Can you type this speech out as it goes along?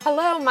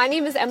Hello, my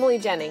name is Emily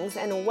Jennings,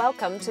 and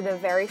welcome to the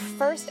very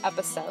first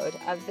episode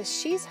of the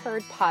She's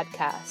Heard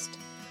podcast,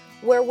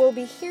 where we'll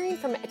be hearing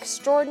from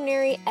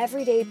extraordinary,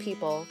 everyday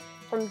people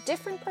from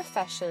different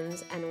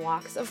professions and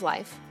walks of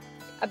life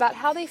about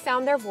how they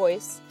found their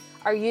voice,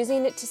 are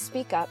using it to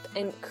speak up,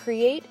 and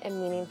create a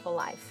meaningful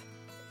life.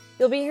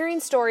 You'll be hearing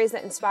stories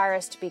that inspire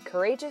us to be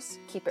courageous,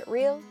 keep it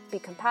real, be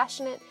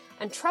compassionate,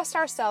 and trust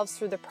ourselves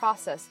through the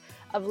process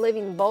of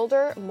living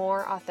bolder,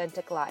 more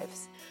authentic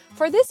lives.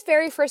 For this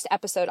very first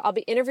episode, I'll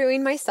be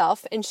interviewing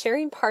myself and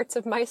sharing parts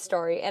of my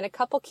story and a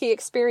couple key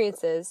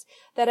experiences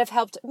that have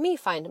helped me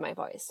find my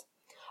voice.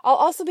 I'll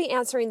also be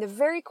answering the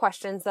very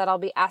questions that I'll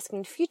be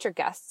asking future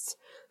guests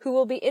who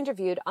will be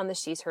interviewed on the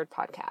She's Heard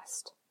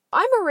podcast.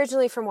 I'm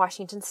originally from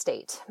Washington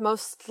State,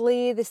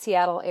 mostly the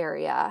Seattle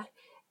area.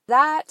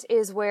 That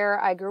is where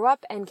I grew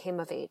up and came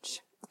of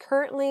age.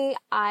 Currently,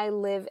 I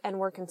live and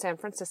work in San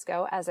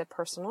Francisco as a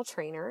personal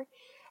trainer.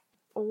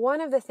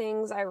 One of the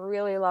things I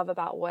really love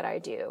about what I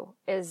do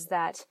is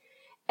that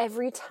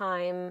every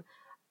time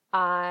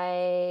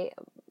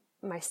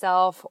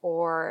myself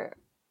or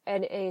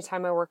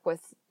anytime I work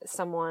with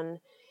someone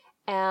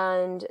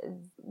and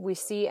we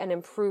see an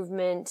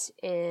improvement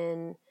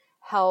in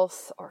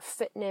health or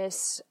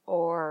fitness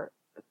or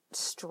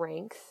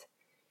strength,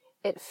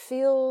 it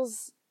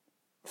feels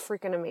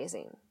freaking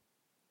amazing.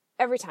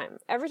 Every time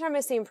I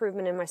see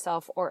improvement in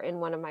myself or in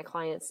one of my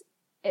clients,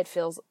 it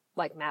feels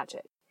like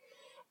magic.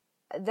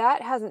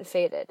 That hasn't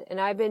faded, and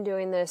I've been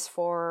doing this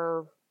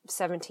for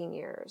 17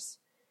 years.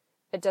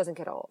 It doesn't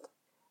get old.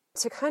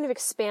 To kind of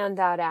expand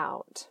that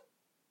out,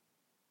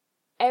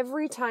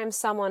 every time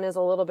someone is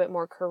a little bit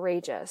more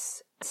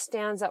courageous,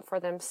 stands up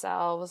for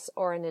themselves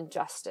or an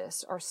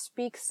injustice, or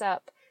speaks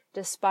up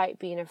despite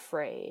being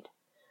afraid,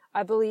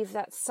 I believe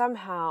that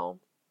somehow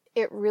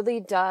it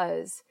really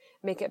does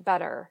make it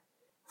better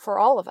for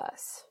all of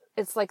us.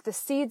 It's like the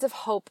seeds of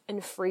hope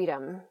and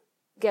freedom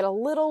get a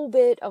little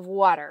bit of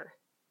water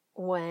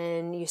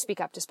when you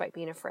speak up despite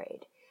being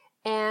afraid,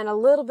 and a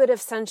little bit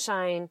of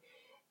sunshine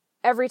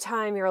every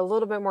time you're a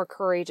little bit more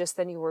courageous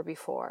than you were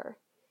before.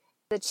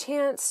 The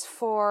chance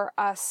for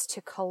us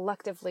to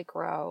collectively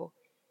grow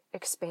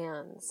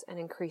expands and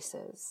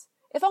increases,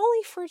 if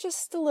only for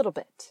just a little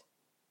bit.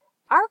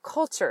 Our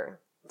culture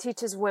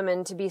teaches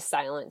women to be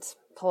silent,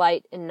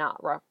 polite, and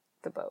not rock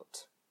the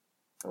boat.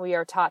 We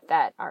are taught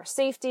that our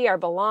safety, our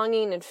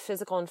belonging, and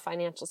physical and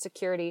financial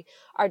security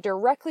are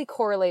directly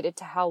correlated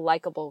to how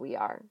likable we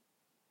are.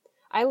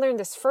 I learned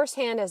this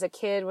firsthand as a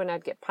kid when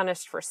I'd get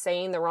punished for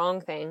saying the wrong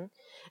thing,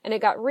 and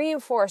it got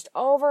reinforced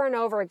over and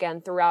over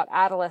again throughout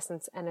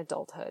adolescence and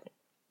adulthood.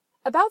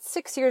 About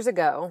 6 years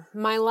ago,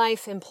 my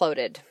life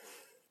imploded.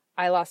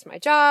 I lost my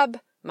job,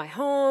 my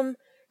home,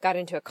 got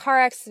into a car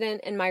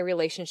accident, and my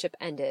relationship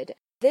ended.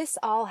 This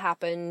all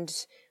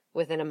happened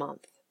within a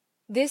month.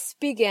 This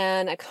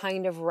began a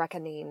kind of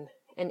reckoning,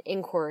 an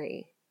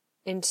inquiry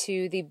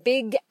into the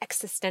big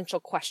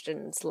existential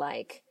questions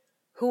like,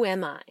 who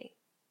am I?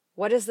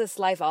 What is this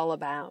life all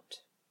about?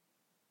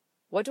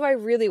 What do I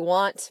really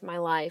want my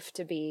life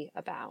to be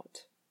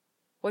about?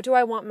 What do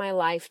I want my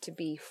life to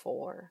be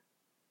for?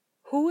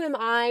 Who am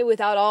I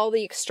without all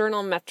the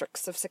external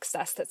metrics of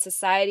success that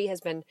society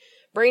has been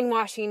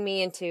brainwashing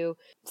me into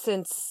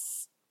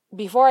since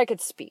before I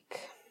could speak?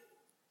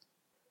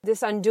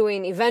 This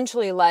undoing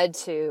eventually led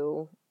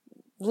to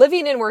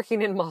living and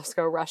working in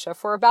Moscow, Russia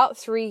for about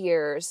 3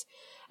 years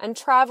and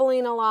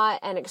traveling a lot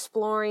and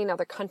exploring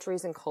other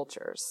countries and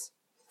cultures.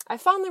 I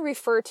fondly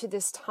refer to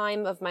this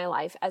time of my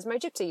life as my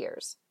gypsy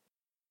years.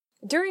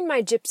 During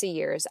my gypsy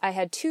years, I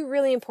had 2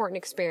 really important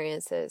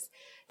experiences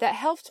that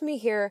helped me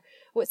hear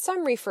what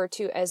some refer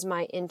to as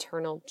my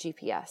internal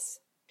GPS.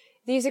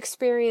 These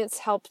experiences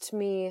helped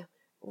me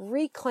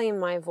reclaim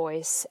my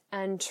voice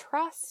and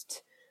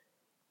trust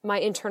my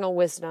internal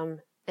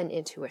wisdom and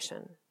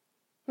intuition.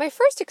 My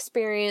first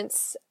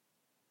experience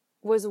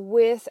was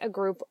with a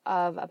group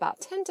of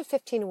about 10 to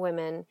 15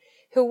 women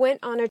who went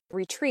on a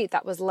retreat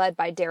that was led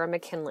by Dara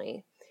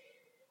McKinley.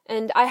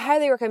 And I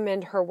highly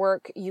recommend her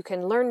work. You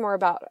can learn more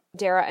about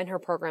Dara and her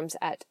programs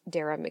at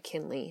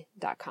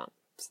daramckinley.com.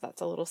 So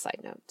that's a little side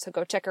note. So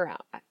go check her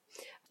out.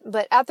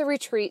 But at the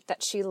retreat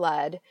that she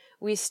led,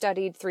 we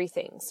studied 3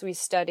 things. We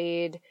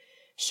studied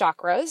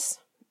chakras.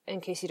 In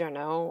case you don't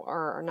know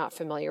or are not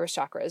familiar with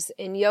chakras.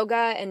 In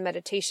yoga and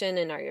meditation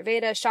and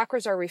Ayurveda,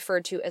 chakras are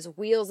referred to as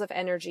wheels of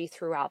energy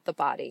throughout the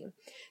body.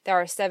 There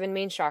are 7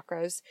 main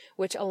chakras,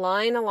 which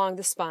align along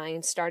the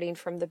spine, starting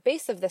from the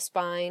base of the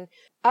spine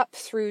up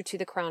through to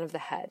the crown of the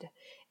head.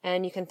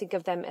 And you can think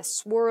of them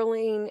as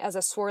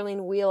a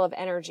swirling wheel of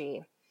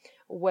energy,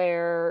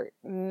 where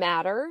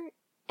matter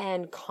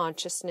and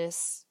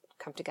consciousness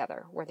come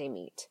together, where they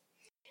meet.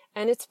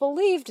 And it's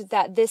believed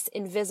that this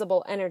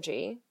invisible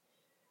energy,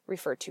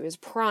 referred to as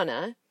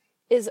prana,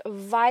 is a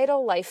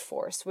vital life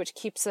force which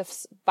keeps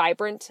us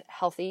vibrant,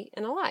 healthy,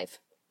 and alive.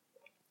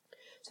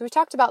 So we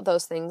talked about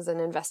those things and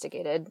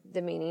investigated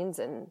the meanings,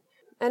 and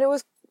it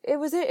was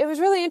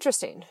really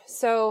interesting.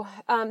 So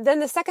then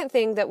the second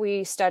thing that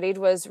we studied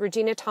was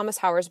Regina Thomas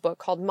Howard's book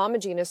called Mama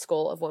Gina's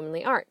School of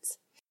Womanly Arts.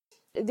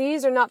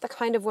 These are not the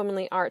kind of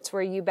womanly arts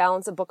where you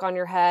balance a book on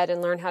your head and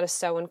learn how to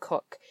sew and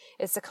cook.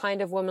 It's the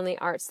kind of womanly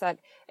arts that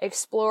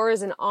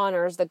explores and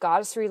honors the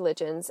goddess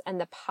religions and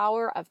the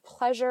power of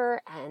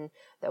pleasure and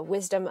the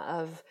wisdom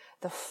of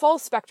the full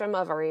spectrum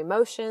of our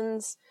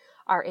emotions,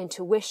 our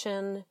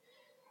intuition,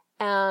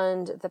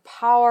 and the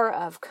power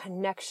of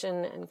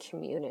connection and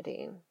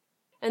community.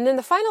 And then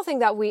the final thing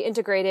that we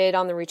integrated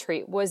on the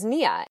retreat was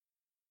Nia.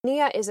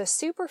 Nia is a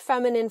super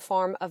feminine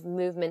form of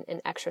movement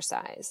and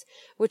exercise,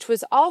 which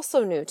was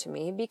also new to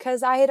me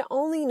because I had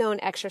only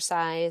known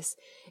exercise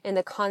in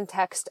the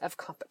context of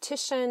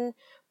competition,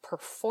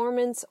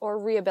 performance, or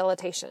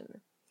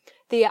rehabilitation.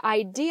 The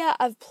idea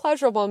of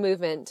pleasurable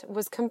movement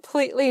was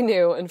completely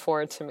new and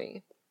foreign to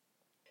me.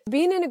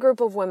 Being in a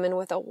group of women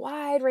with a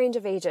wide range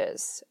of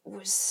ages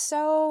was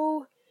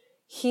so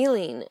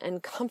healing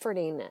and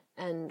comforting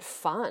and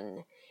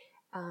fun.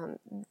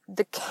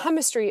 The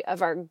chemistry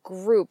of our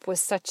group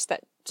was such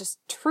that just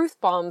truth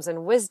bombs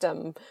and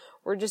wisdom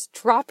were just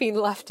dropping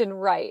left and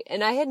right,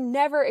 and I had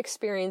never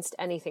experienced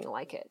anything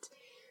like it.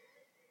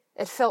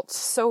 It felt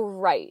so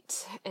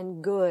right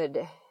and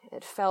good.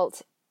 It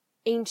felt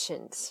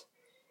ancient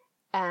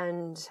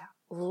and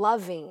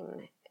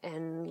loving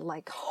and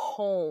like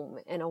home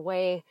in a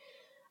way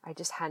I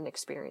just hadn't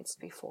experienced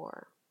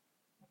before.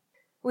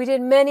 We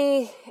did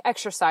many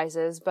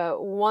exercises,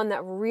 but one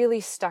that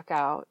really stuck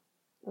out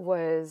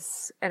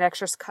was an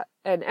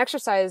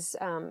exercise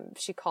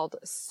she called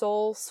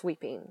soul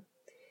sweeping,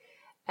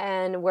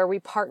 and where we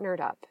partnered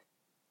up.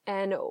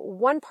 And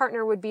one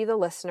partner would be the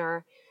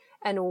listener,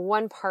 and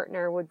one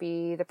partner would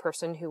be the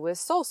person who was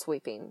soul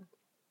sweeping.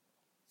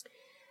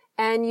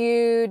 And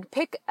you'd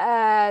pick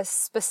a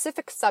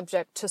specific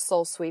subject to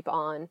soul sweep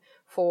on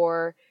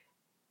for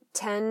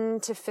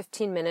 10 to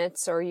 15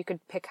 minutes, or you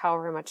could pick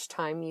however much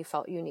time you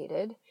felt you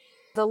needed.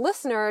 The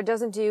listener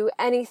doesn't do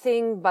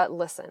anything but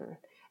listen.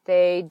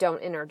 They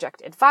don't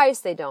interject advice,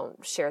 they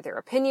don't share their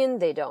opinion,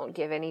 they don't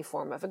give any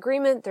form of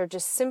agreement, they're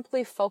just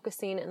simply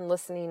focusing and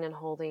listening and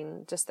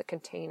holding just the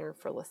container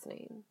for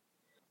listening.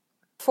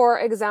 For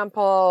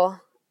example,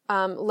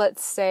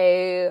 let's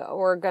say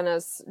we're gonna,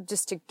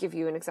 just to give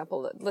you an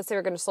example, let's say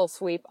we're gonna soul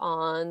sweep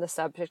on the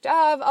subject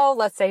of,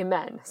 let's say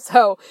men.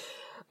 So,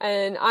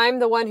 and I'm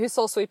the one who's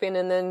soul sweeping,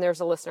 and then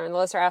there's a listener, and the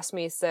listener asks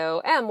me,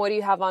 so, Em, what do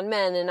you have on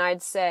men? And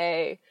I'd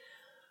say,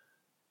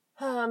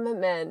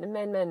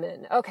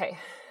 men. Okay.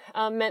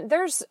 Men,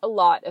 there's a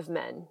lot of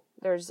men.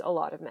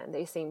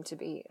 They seem to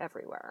be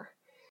everywhere.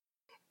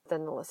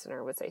 Then the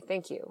listener would say,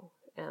 thank you.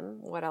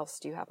 What else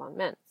do you have on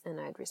men?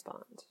 And I'd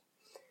respond.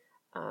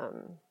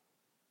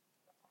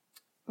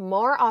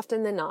 More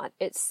often than not,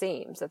 it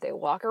seems that they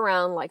walk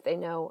around like they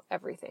know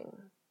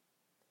everything.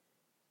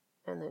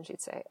 And then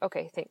she'd say,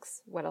 okay,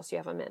 thanks. What else do you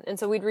have on men? And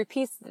so we'd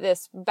repeat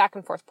this back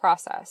and forth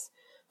process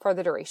for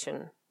the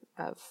duration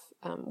of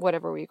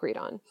whatever we agreed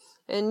on.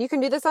 And you can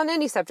do this on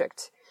any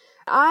subject.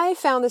 I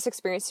found this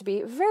experience to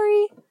be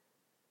very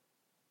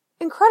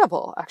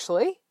incredible,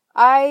 actually.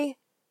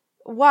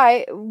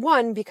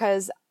 One,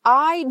 because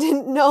I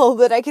didn't know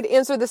that I could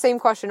answer the same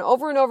question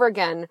over and over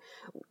again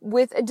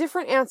with a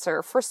different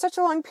answer for such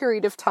a long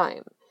period of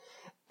time.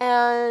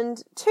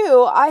 And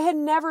two, I had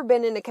never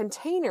been in a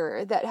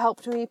container that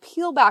helped me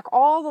peel back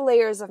all the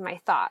layers of my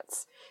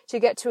thoughts to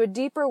get to a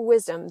deeper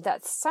wisdom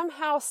that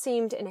somehow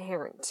seemed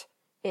inherent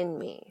in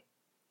me.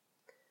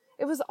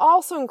 It was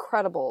also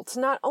incredible to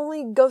not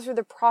only go through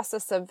the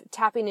process of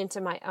tapping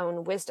into my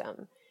own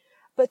wisdom,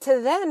 but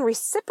to then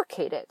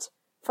reciprocate it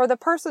for the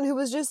person who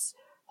was just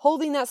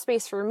holding that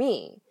space for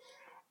me.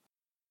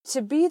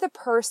 To be the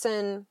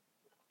person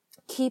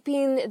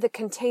keeping the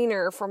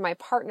container for my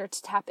partner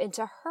to tap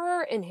into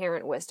her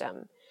inherent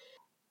wisdom.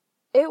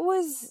 It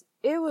was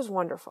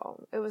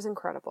wonderful. It was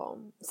incredible.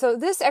 So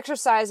this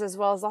exercise, as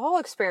well as the whole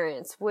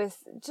experience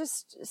with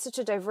just such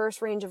a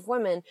diverse range of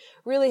women,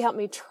 really helped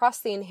me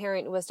trust the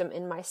inherent wisdom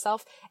in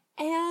myself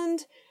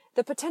and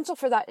the potential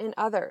for that in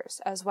others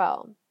as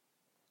well.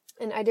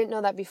 And I didn't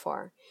know that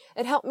before.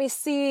 It helped me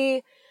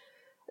see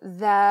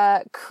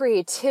the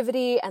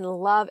creativity and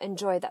love and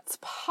joy that's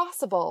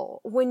possible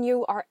when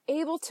you are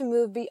able to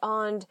move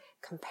beyond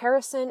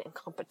comparison and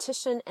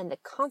competition and the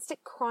constant,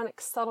 chronic,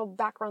 subtle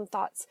background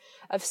thoughts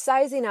of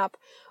sizing up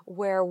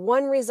where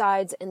one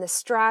resides in the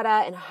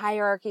strata and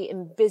hierarchy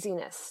and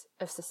busyness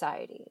of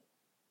society.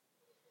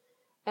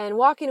 And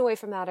walking away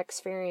from that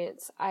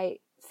experience, I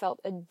felt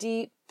a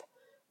deep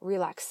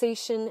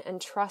relaxation and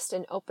trust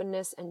and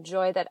openness and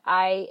joy that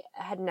I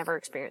had never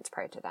experienced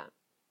prior to that.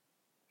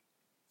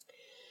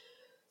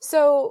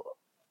 So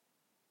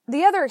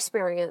the other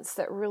experience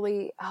that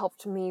really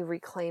helped me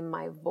reclaim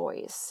my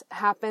voice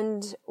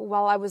happened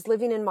while I was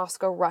living in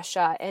Moscow,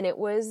 Russia, and it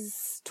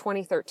was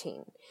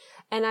 2013.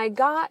 And I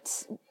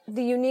got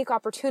the unique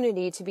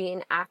opportunity to be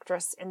an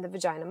actress in the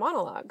Vagina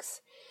Monologues.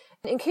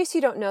 In case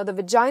you don't know, the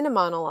Vagina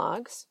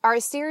Monologues are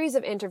a series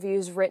of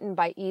interviews written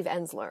by Eve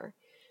Ensler.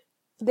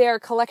 They are a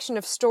collection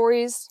of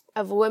stories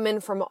of women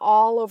from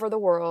all over the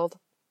world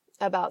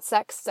about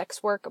sex,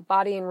 sex work,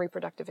 body, and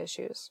reproductive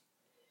issues.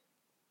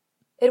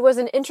 It was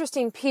an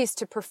interesting piece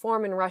to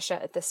perform in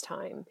Russia at this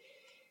time.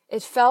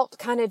 It felt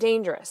kind of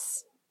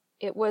dangerous.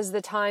 It was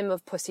the time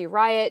of Pussy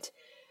Riot,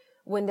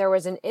 when there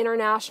was an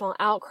international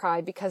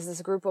outcry because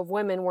this group of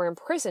women were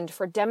imprisoned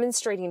for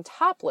demonstrating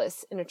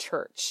topless in a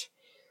church.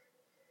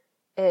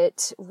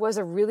 It was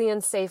a really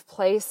unsafe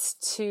place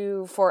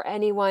for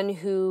anyone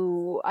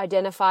who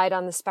identified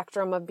on the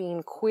spectrum of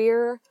being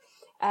queer,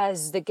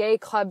 as the gay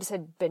clubs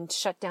had been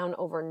shut down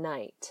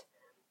overnight.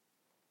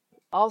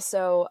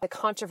 Also, the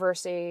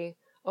controversy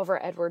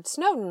over Edward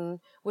Snowden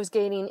was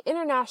gaining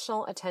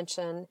international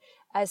attention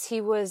as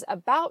he was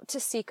about to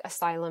seek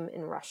asylum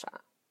in Russia.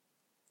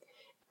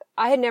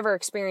 I had never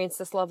experienced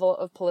this level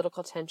of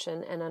political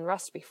tension and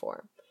unrest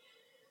before.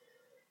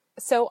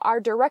 So our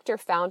director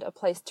found a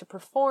place to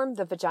perform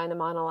the vagina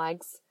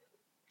monologues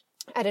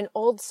at an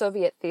old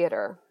Soviet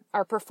theater.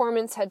 Our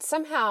performance had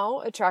somehow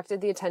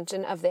attracted the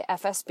attention of the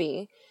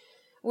FSB,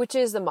 which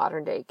is the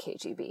modern-day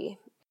KGB.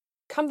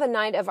 Come the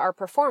night of our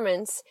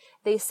performance,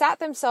 they sat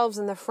themselves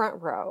in the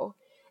front row,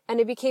 and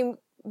it became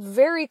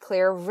very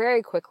clear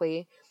very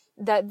quickly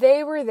that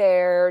they were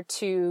there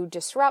to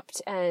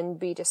disrupt and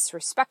be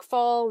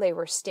disrespectful. They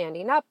were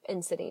standing up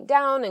and sitting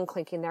down and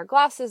clinking their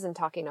glasses and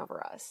talking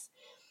over us.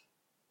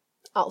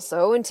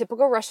 Also, in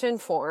typical Russian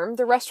form,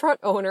 the restaurant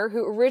owner,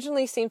 who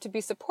originally seemed to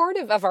be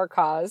supportive of our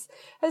cause,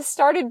 has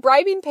started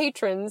bribing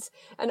patrons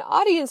and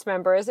audience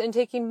members and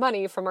taking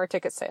money from our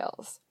ticket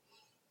sales.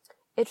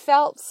 It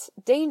felt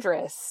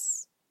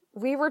dangerous.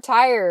 We were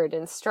tired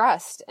and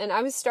stressed, and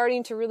I was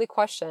starting to really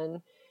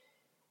question,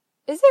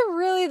 is it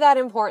really that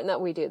important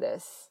that we do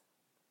this?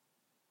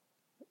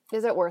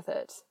 Is it worth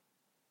it?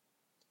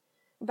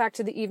 Back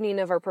to the evening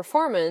of our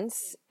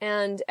performance,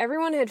 and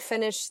everyone had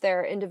finished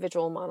their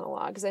individual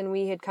monologues, and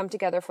we had come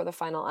together for the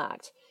final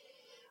act.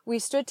 We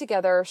stood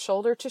together,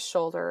 shoulder to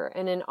shoulder,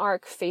 in an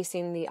arc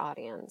facing the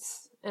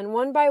audience. And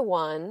one by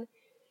one,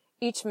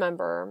 each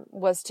member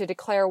was to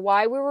declare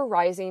why we were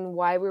rising,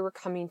 why we were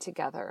coming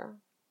together.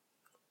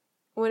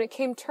 When it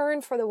came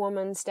turn for the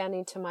woman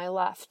standing to my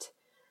left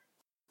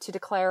to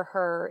declare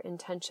her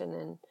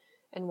intention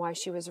and why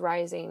she was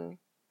rising,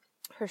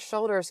 her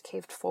shoulders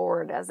caved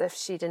forward as if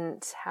she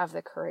didn't have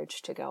the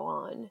courage to go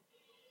on.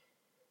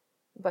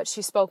 But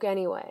she spoke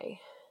anyway.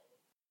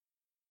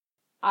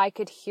 I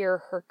could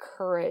hear her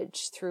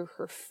courage through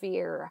her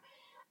fear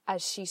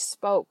as she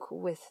spoke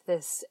with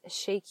this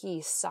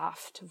shaky,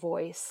 soft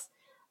voice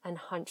and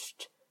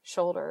hunched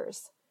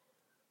shoulders.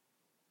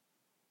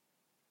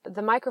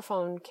 The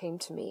microphone came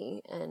to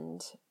me,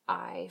 and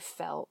I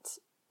felt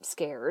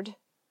scared.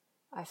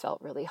 I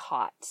felt really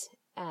hot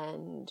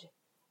and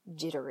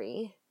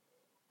jittery.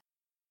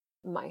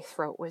 My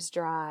throat was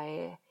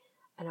dry,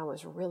 and I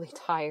was really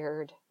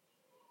tired,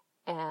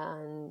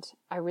 and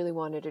I really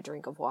wanted a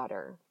drink of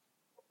water.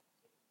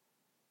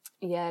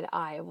 Yet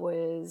I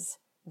was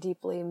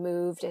deeply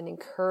moved and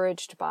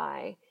encouraged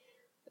by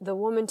the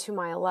woman to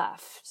my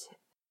left.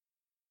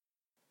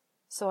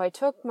 So I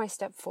took my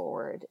step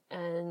forward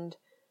and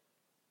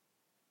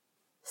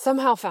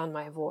somehow found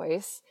my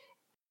voice.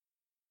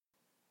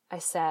 I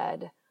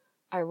said,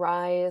 I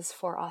rise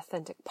for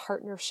authentic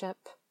partnership.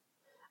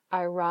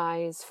 I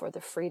rise for the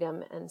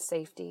freedom and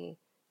safety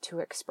to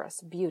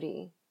express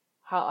beauty,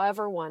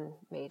 however one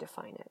may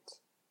define it.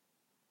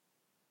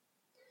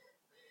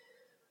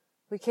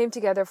 We came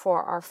together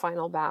for our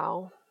final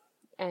bow,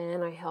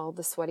 and I held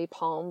the sweaty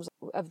palms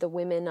of the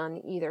women on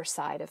either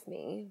side of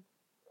me.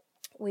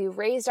 We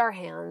raised our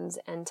hands,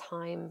 and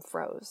time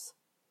froze.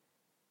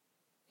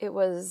 It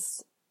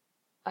was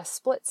a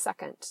split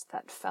second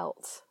that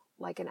felt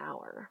like an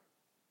hour.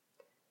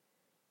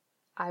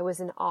 I was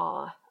in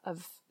awe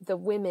of the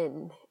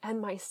women and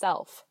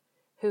myself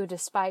who,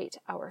 despite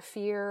our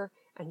fear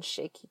and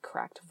shaky,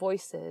 cracked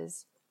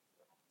voices,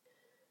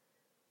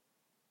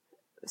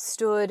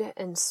 stood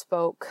and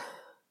spoke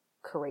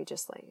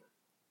courageously.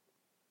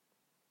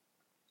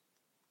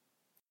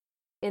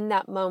 In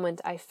that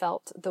moment, I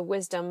felt the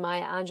wisdom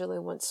Maya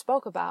Angelou once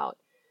spoke about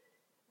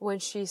when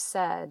she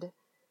said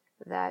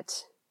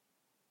that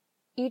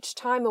each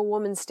time a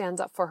woman stands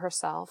up for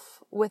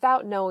herself,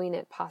 without knowing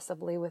it,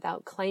 possibly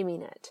without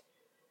claiming it,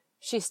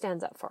 she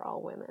stands up for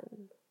all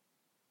women.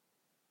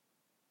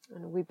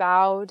 And we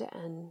bowed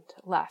and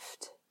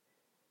left.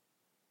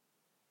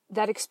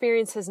 That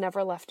experience has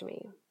never left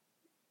me.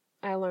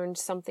 I learned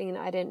something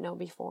I didn't know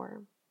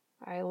before.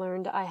 I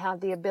learned I had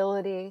the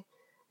ability,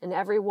 and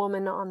every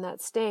woman on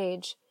that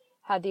stage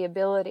had the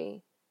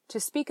ability to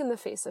speak in the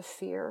face of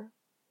fear,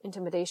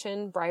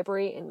 intimidation,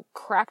 bribery, and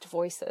cracked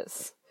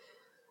voices.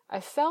 I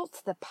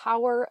felt the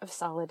power of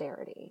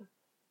solidarity.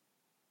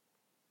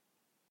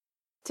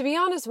 To be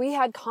honest, we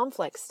had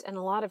conflicts and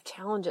a lot of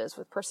challenges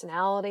with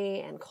personality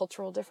and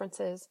cultural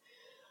differences.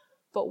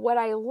 But what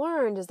I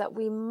learned is that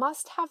we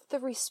must have the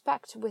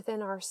respect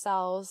within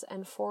ourselves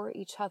and for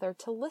each other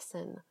to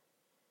listen,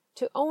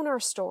 to own our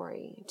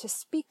story, to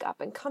speak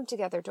up and come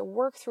together to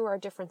work through our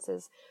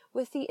differences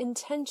with the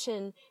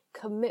intention,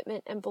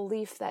 commitment, and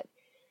belief that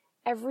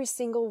every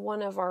single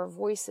one of our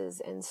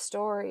voices and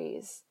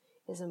stories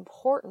is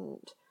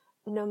important,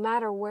 no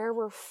matter where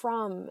we're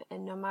from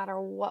and no matter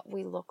what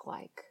we look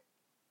like.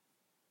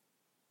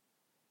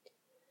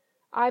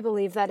 I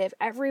believe that if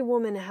every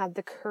woman had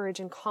the courage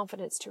and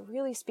confidence to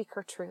really speak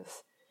her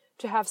truth,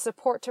 to have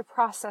support to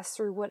process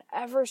through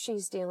whatever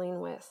she's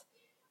dealing with,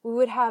 we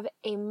would have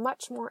a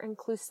much more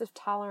inclusive,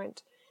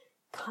 tolerant,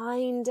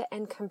 kind,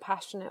 and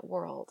compassionate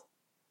world.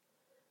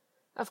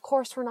 Of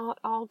course, we're not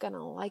all going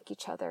to like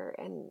each other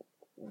and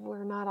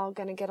we're not all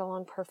going to get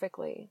along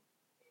perfectly,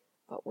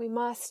 but we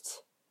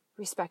must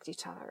respect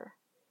each other.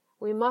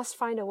 We must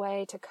find a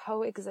way to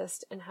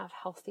coexist and have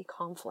healthy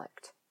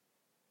conflict.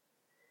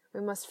 We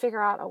must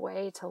figure out a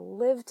way to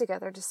live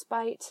together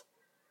despite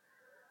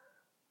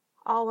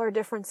all our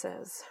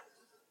differences.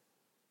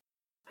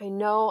 I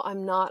know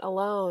I'm not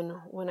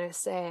alone when I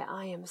say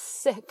I am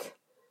sick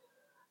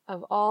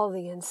of all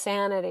the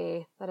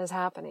insanity that is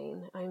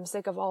happening. I'm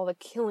sick of all the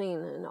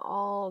killing and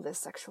all the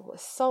sexual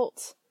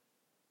assault.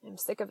 I'm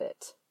sick of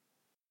it.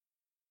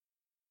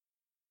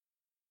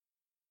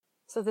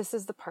 So this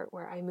is the part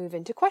where I move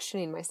into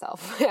questioning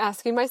myself,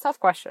 asking myself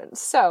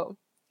questions. So,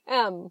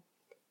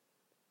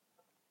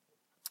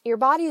 your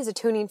body is a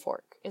tuning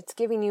fork. It's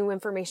giving you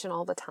information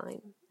all the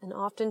time. And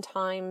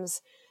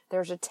oftentimes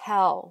there's a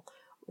tell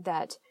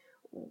that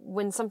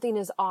when something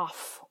is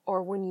off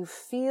or when you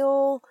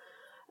feel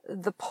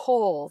the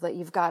pull that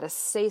you've got to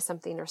say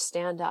something or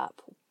stand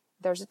up,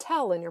 there's a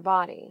tell in your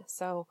body.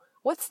 So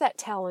what's that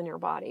tell in your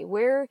body?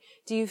 Where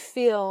do you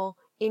feel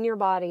in your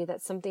body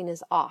that something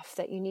is off,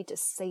 that you need to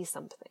say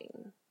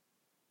something?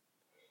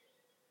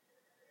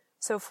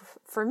 So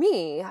for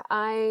me,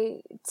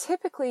 I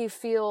typically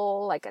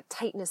feel like a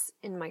tightness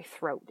in my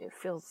throat. It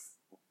feels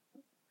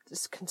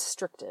just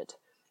constricted.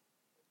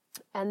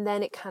 And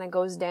then it kind of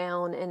goes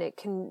down, and it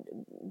can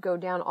go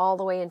down all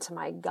the way into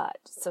my gut.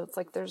 So it's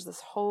like there's this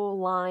whole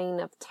line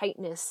of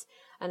tightness.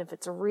 And if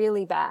it's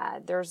really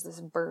bad, there's this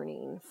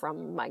burning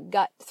from my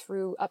gut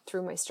up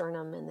through my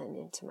sternum and then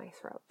into my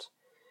throat.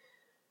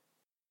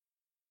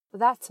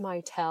 That's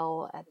my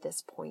tell at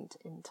this point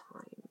in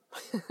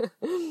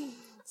time.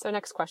 So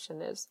next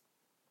question is,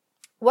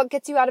 what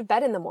gets you out of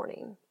bed in the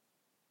morning?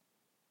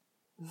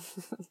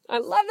 I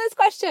love this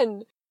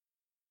question.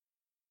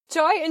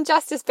 Joy and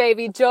justice,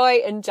 baby. Joy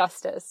and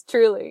justice.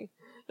 Truly.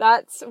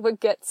 That's what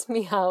gets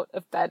me out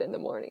of bed in the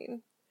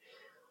morning.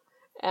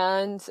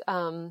 And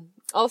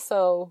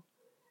also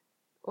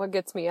what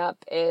gets me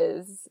up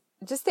is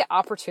just the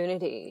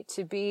opportunity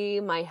to be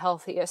my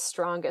healthiest,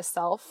 strongest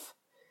self,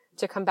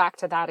 to come back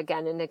to that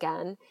again and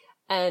again,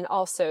 and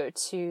also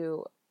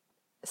to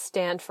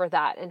stand for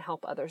that and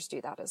help others do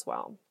that as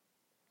well.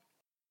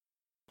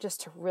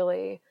 Just to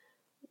really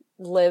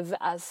live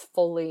as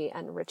fully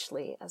and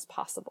richly as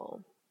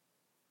possible.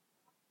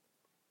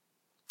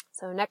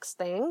 So next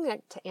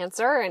thing to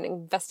answer and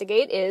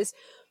investigate is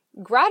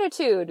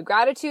gratitude.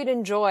 Gratitude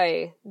and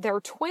joy. They're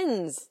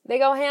twins. They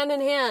go hand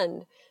in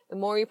hand. The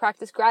more you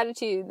practice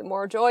gratitude, the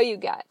more joy you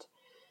get.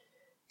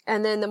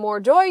 And then the more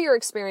joy you're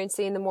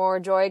experiencing, the more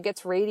joy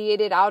gets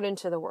radiated out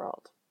into the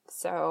world.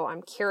 So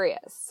I'm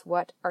curious,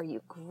 what are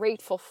you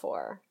grateful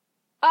for?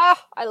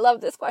 I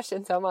love this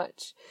question so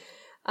much.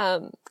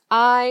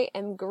 I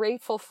am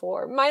grateful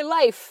for my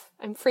life.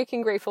 I'm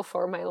freaking grateful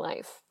for my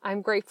life.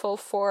 I'm grateful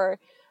for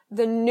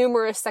the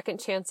numerous second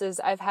chances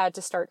I've had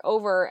to start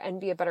over and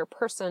be a better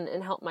person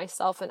and help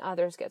myself and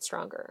others get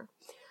stronger.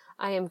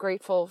 I am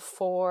grateful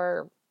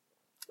for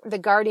the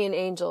guardian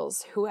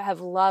angels who have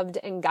loved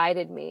and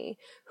guided me,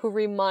 who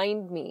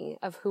remind me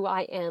of who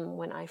I am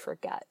when I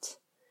forget.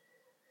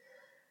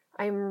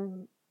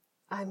 I'm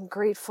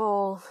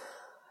grateful.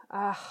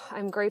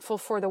 I'm grateful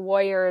for the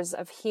warriors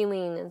of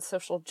healing and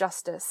social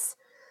justice,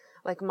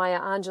 like Maya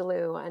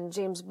Angelou and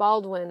James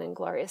Baldwin and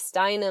Gloria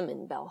Steinem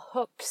and Bell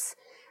Hooks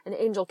and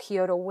Angel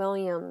Kyoto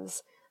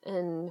Williams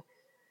and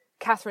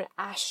Catherine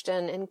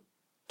Ashton and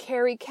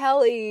Carrie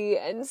Kelly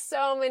and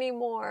so many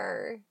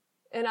more.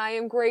 And I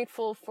am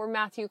grateful for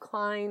Matthew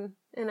Klein,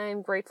 and I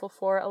am grateful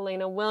for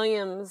Elena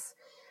Williams,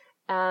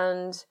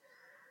 and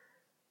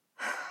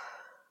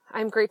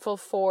I'm grateful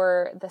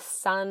for the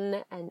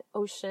sun and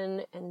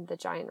ocean and the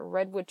giant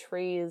redwood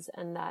trees,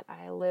 and that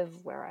I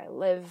live where I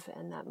live,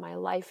 and that my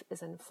life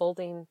is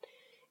unfolding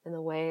in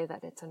the way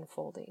that it's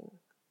unfolding.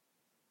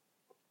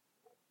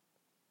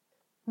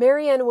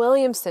 Marianne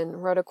Williamson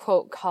wrote a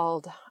quote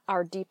called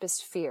 "Our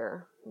Deepest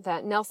Fear"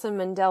 that Nelson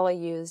Mandela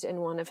used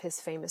in one of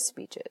his famous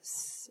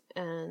speeches.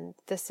 And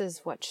this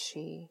is what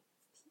she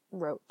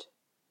wrote.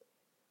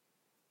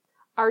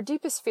 Our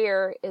deepest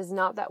fear is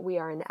not that we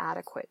are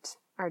inadequate.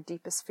 Our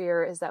deepest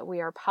fear is that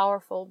we are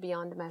powerful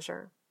beyond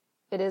measure.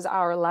 It is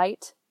our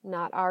light,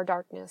 not our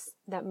darkness,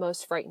 that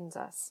most frightens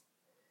us.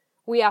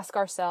 We ask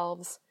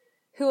ourselves,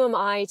 who am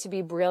I to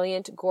be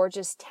brilliant,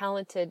 gorgeous,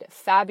 talented,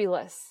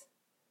 fabulous?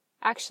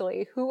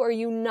 Actually, who are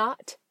you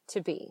not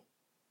to be?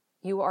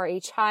 You are a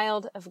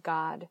child of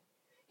God.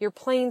 Your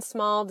playing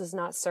small does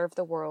not serve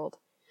the world.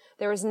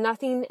 There is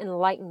nothing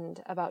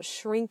enlightened about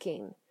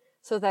shrinking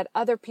so that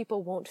other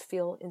people won't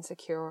feel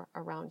insecure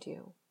around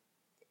you.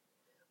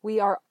 We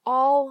are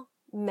all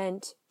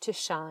meant to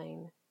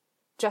shine,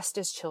 just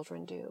as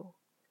children do.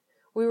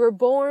 We were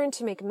born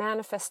to make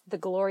manifest the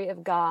glory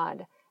of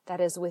God that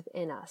is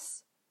within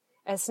us.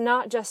 It's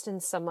not just in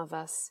some of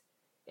us,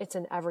 it's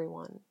in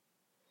everyone.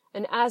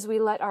 And as we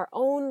let our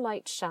own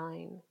light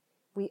shine,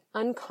 we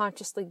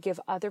unconsciously give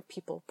other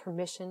people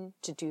permission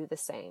to do the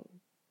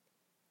same.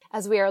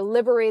 As we are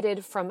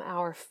liberated from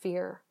our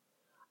fear,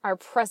 our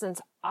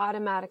presence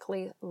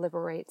automatically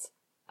liberates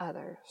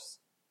others.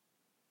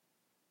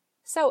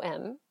 So,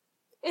 Em,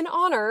 in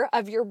honor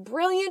of your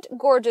brilliant,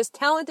 gorgeous,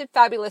 talented,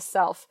 fabulous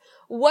self,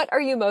 what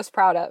are you most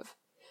proud of?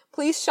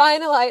 Please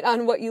shine a light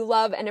on what you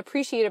love and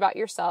appreciate about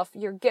yourself,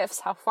 your gifts,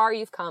 how far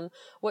you've come,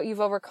 what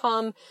you've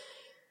overcome,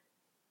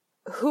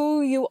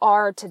 who you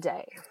are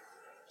today.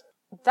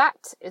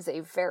 That is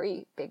a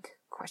very big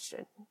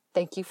question.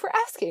 Thank you for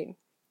asking.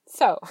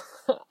 So,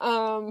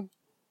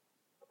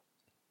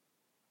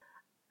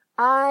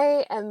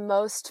 I am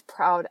most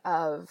proud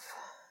of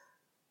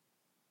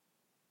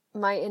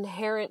my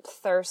inherent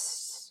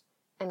thirst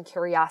and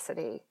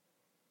curiosity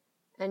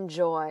and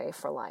joy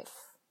for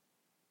life.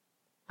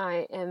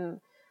 I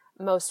am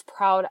most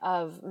proud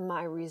of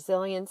my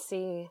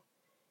resiliency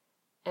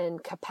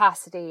and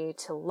capacity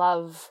to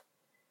love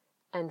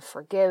and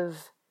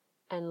forgive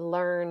and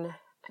learn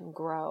and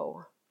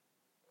grow.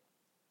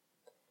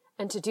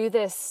 And to do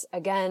this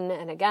again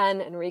and again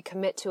and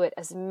recommit to it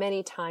as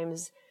many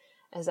times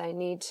as I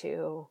need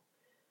to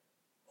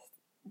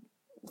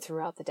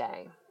throughout the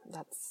day.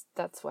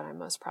 That's what I'm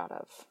most proud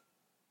of.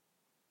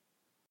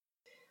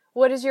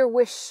 What is your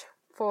wish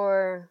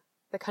for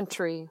the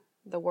country,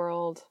 the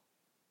world,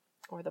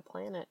 or the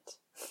planet?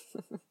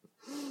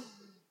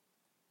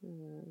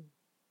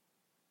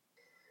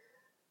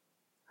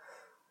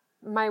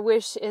 My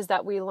wish is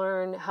that we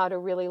learn how to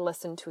really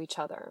listen to each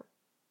other,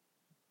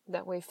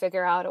 that we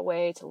figure out a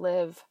way to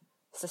live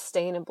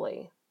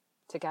sustainably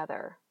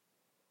together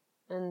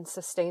and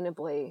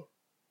sustainably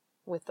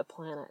with the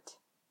planet,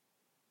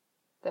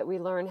 that we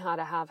learn how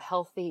to have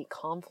healthy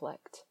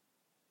conflict,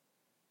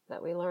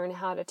 that we learn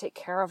how to take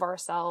care of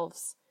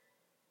ourselves,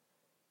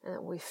 and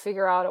that we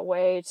figure out a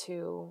way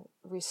to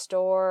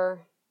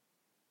restore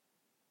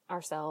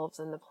ourselves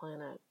and the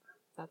planet.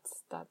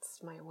 That's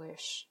my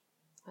wish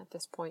at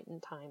this point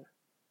in time.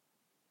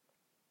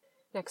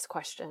 Next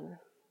question.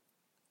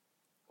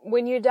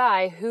 When you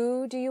die,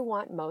 who do you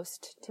want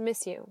most to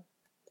miss you?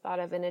 Thought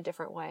of in a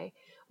different way.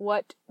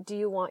 What do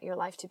you want your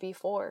life to be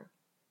for?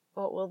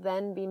 What will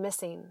then be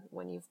missing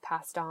when you've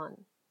passed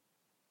on?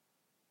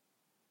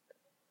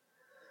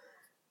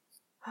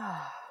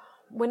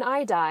 When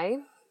I die,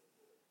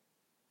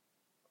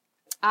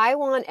 I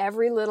want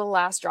every little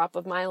last drop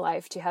of my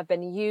life to have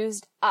been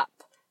used up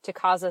to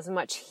cause as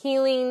much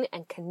healing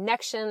and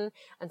connection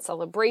and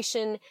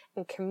celebration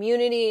and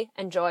community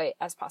and joy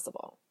as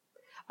possible.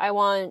 I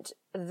want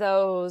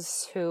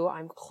those who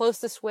I'm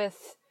closest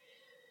with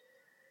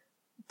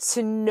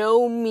to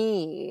know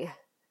me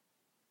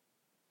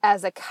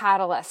as a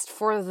catalyst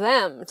for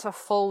them to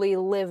fully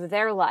live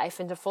their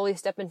life and to fully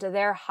step into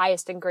their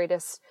highest and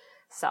greatest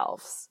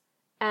selves,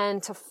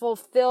 and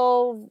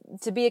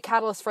to be a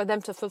catalyst for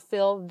them to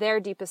fulfill their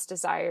deepest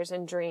desires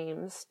and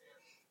dreams.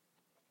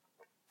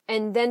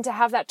 And then to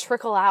have that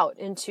trickle out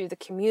into the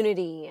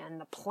community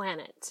and the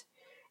planet.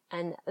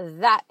 And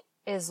that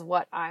is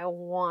what I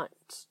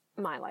want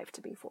my life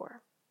to be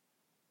for.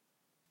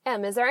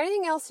 Em, is there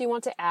anything else you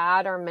want to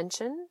add or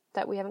mention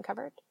that we haven't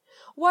covered?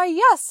 Why,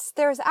 yes,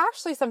 there's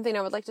actually something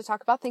I would like to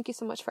talk about. Thank you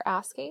so much for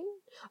asking.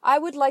 I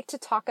would like to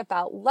talk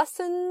about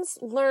lessons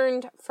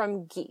learned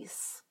from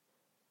geese.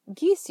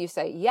 Geese, you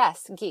say?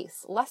 Yes,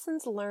 geese.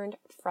 Lessons learned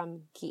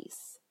from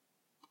geese.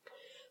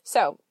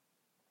 So,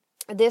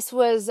 this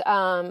was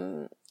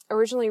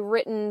originally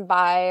written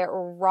by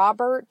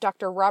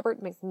Dr.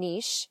 Robert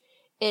McNeish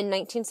in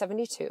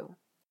 1972.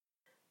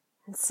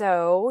 And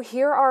so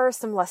here are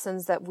some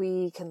lessons that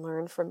we can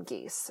learn from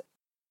geese.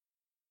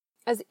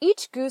 As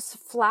each goose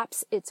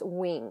flaps its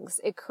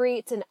wings, it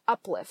creates an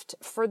uplift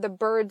for the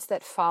birds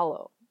that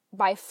follow.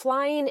 By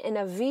flying in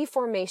a V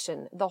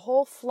formation, the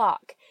whole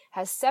flock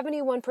has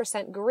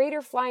 71%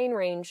 greater flying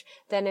range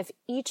than if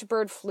each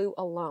bird flew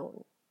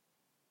alone.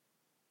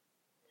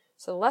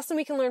 So the lesson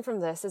we can learn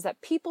from this is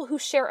that people who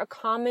share a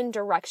common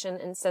direction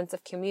and sense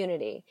of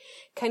community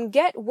can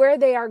get where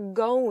they are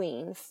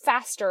going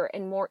faster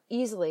and more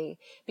easily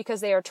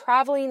because they are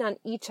traveling on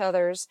each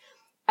other's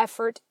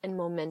effort and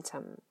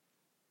momentum.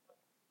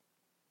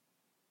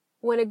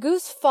 When a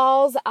goose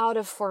falls out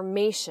of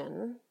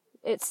formation,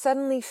 it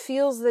suddenly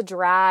feels the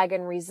drag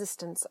and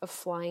resistance of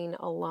flying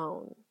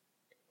alone.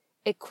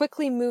 It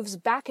quickly moves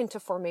back into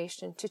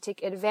formation to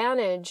take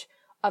advantage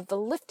of the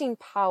lifting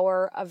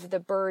power of the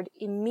bird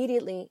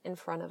immediately in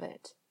front of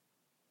it.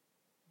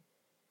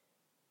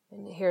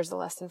 And here's the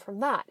lesson from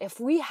that. If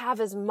we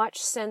have as much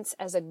sense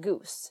as a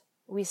goose,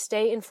 we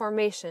stay in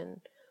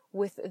formation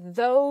with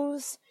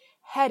those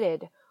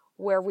headed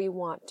where we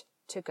want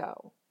to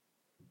go.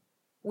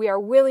 We are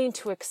willing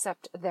to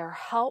accept their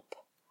help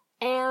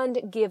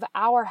and give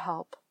our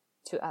help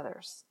to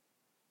others.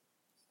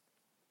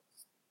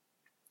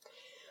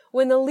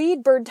 When the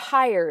lead bird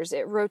tires,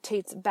 it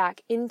rotates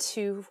back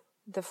into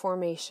the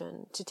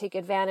formation to take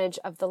advantage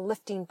of the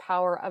lifting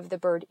power of the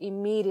bird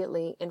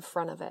immediately in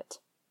front of it.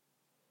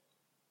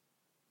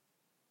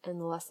 And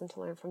the lesson to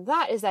learn from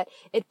that is that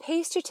it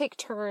pays to take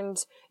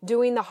turns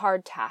doing the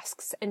hard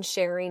tasks and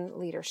sharing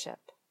leadership.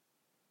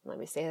 Let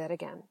me say that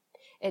again.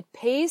 It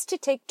pays to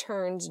take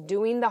turns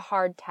doing the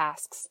hard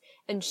tasks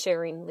and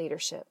sharing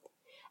leadership.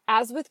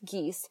 As with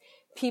geese,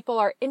 people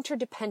are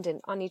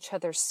interdependent on each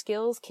other's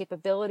skills,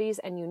 capabilities,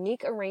 and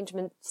unique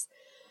arrangements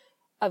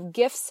of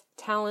gifts,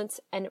 talents,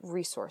 and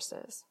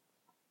resources.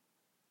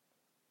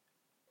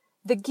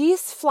 The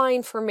geese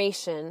flying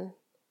formation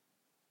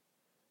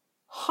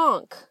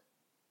honk.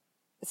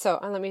 So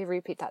let me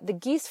repeat that. The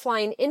geese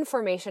flying in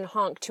formation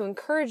honk to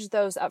encourage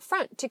those up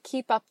front to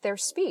keep up their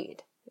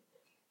speed.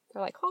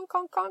 They're like, honk,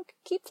 honk, honk,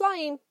 keep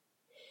flying.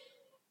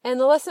 And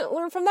the lesson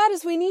learned from that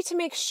is we need to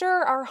make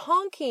sure our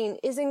honking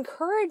is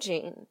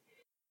encouraging.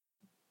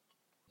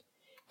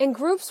 In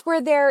groups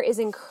where there is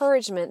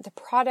encouragement,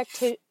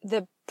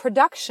 the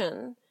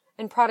production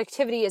and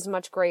productivity is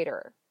much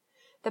greater.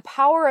 The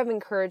power of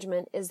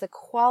encouragement is the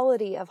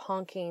quality of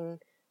honking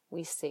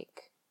we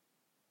seek.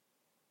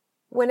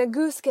 When a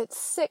goose gets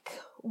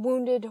sick,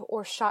 wounded,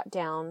 or shot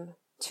down,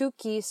 2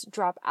 geese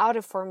drop out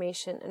of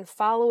formation and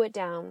follow it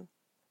down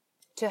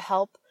to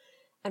help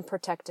and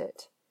protect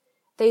it.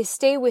 They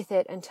stay with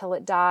it until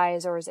it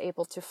dies or is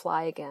able to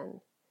fly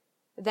again.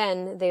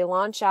 Then they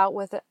launch out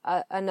with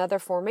another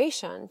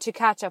formation to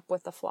catch up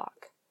with the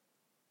flock.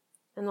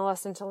 And the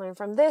lesson to learn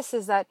from this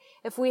is that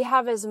if we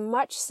have as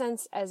much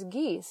sense as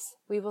geese,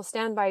 we will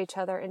stand by each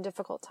other in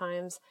difficult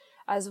times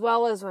as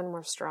well as when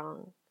we're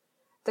strong.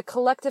 The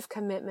collective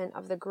commitment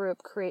of the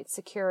group creates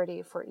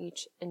security for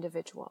each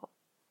individual.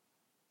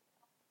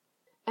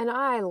 And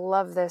I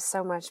love this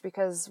so much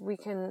because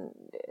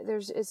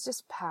it's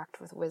just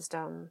packed with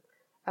wisdom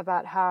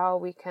about how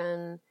we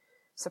can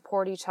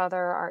support each other,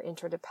 our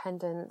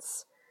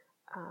interdependence.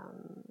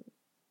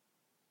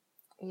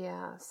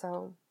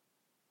 So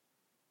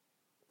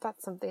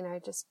that's something I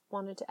just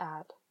wanted to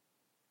add.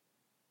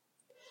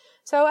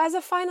 So as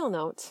a final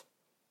note,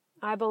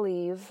 I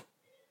believe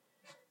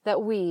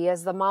that we,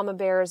 as the mama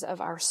bears of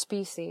our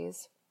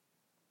species,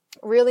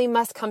 really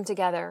must come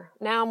together,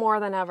 now more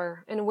than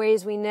ever, in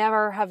ways we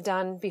never have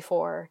done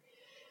before,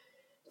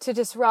 to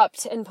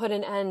disrupt and put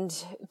an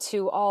end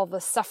to all the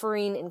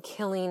suffering and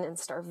killing and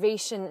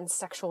starvation and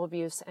sexual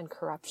abuse and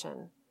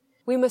corruption.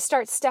 We must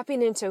start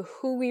stepping into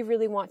who we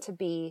really want to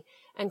be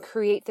and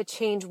create the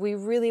change we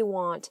really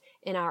want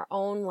in our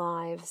own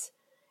lives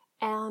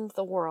and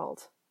the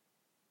world.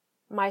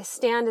 My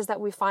stand is that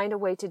we find a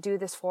way to do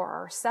this for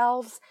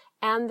ourselves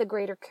and the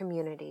greater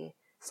community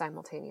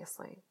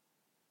simultaneously.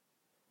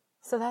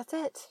 So that's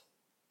it.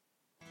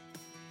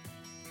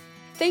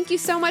 Thank you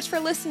so much for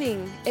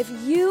listening. If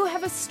you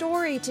have a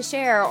story to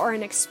share or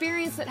an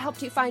experience that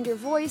helped you find your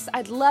voice,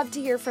 I'd love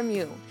to hear from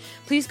you.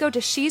 Please go to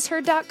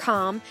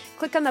shesher.com,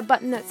 click on the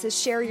button that says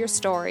share your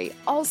story.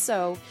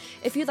 Also,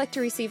 if you'd like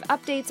to receive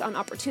updates on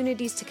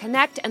opportunities to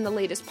connect and the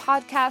latest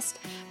podcast,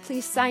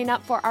 please sign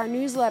up for our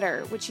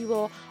newsletter, which you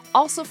will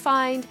also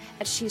find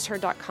at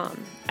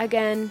shesher.com.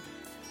 Again,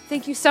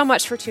 thank you so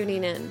much for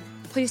tuning in.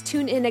 Please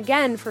tune in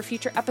again for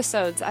future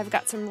episodes. I've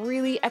got some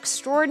really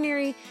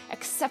extraordinary,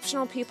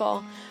 exceptional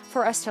people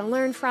for us to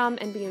learn from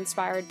and be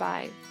inspired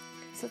by.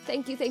 So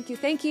thank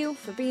you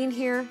for being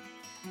here,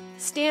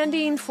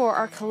 standing for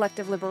our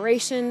collective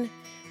liberation.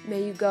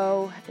 May you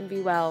go and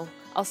be well.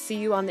 I'll see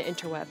you on the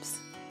interwebs.